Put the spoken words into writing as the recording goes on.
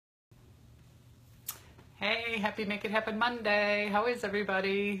Hey, happy Make It Happen Monday. How is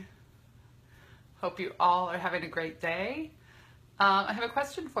everybody? Hope you all are having a great day. I have a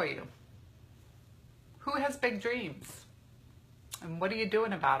question for you. Who has big dreams? And what are you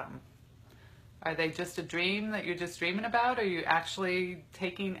doing about them? Are they just a dream that you're just dreaming about? Or are you actually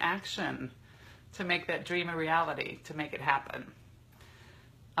taking action to make that dream a reality, to make it happen?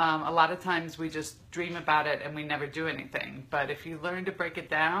 A lot of times we just dream about it and we never do anything. But if you learn to break it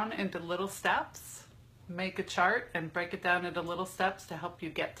down into little steps, make a chart and break it down into little steps to help you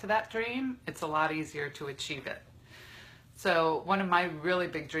get to that dream, it's a lot easier to achieve it. So one of my really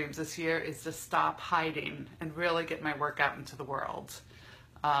big dreams this year is to stop hiding and really get my work out into the world.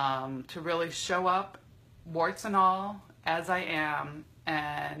 To really show up, warts and all, as I am,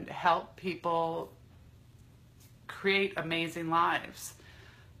 and help people create amazing lives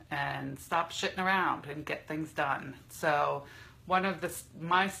and stop shitting around and get things done. So one of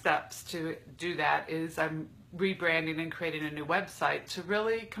my steps to do that is I'm rebranding and creating a new website to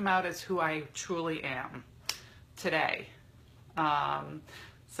really come out as who I truly am today.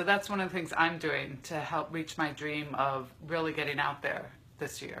 So that's one of the things I'm doing to help reach my dream of really getting out there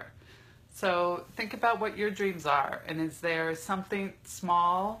this year. So think about what your dreams are, and is there something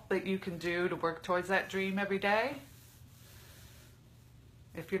small that you can do to work towards that dream every day?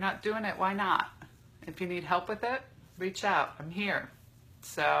 If you're not doing it, why not? If you need help with it, reach out. I'm here.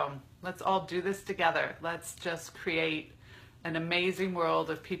 So let's all do this together. Let's just create an amazing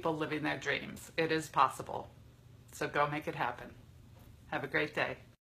world of people living their dreams. It is possible. So go make it happen. Have a great day.